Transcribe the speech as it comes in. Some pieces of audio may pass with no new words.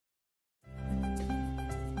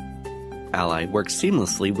Ally works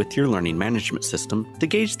seamlessly with your learning management system to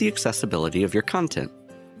gauge the accessibility of your content.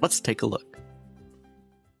 Let's take a look.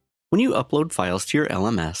 When you upload files to your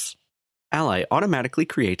LMS, Ally automatically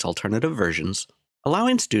creates alternative versions,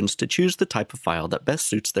 allowing students to choose the type of file that best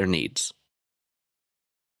suits their needs.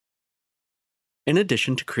 In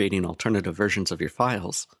addition to creating alternative versions of your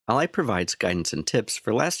files, Ally provides guidance and tips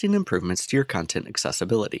for lasting improvements to your content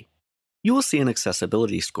accessibility. You will see an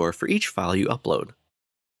accessibility score for each file you upload.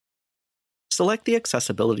 Select the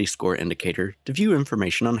Accessibility Score indicator to view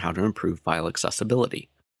information on how to improve file accessibility.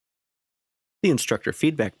 The Instructor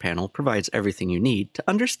Feedback panel provides everything you need to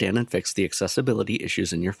understand and fix the accessibility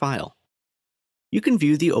issues in your file. You can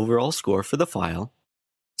view the overall score for the file,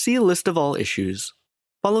 see a list of all issues,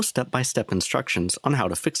 follow step-by-step instructions on how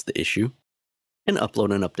to fix the issue, and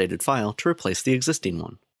upload an updated file to replace the existing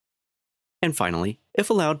one. And finally, if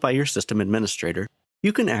allowed by your system administrator,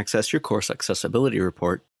 you can access your course accessibility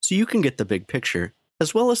report so you can get the big picture,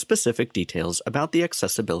 as well as specific details about the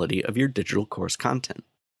accessibility of your digital course content.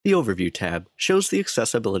 The Overview tab shows the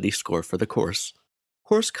accessibility score for the course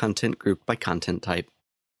content grouped by content type,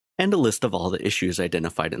 and a list of all the issues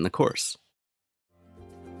identified in the course.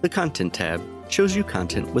 The Content tab shows you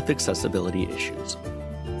content with accessibility issues.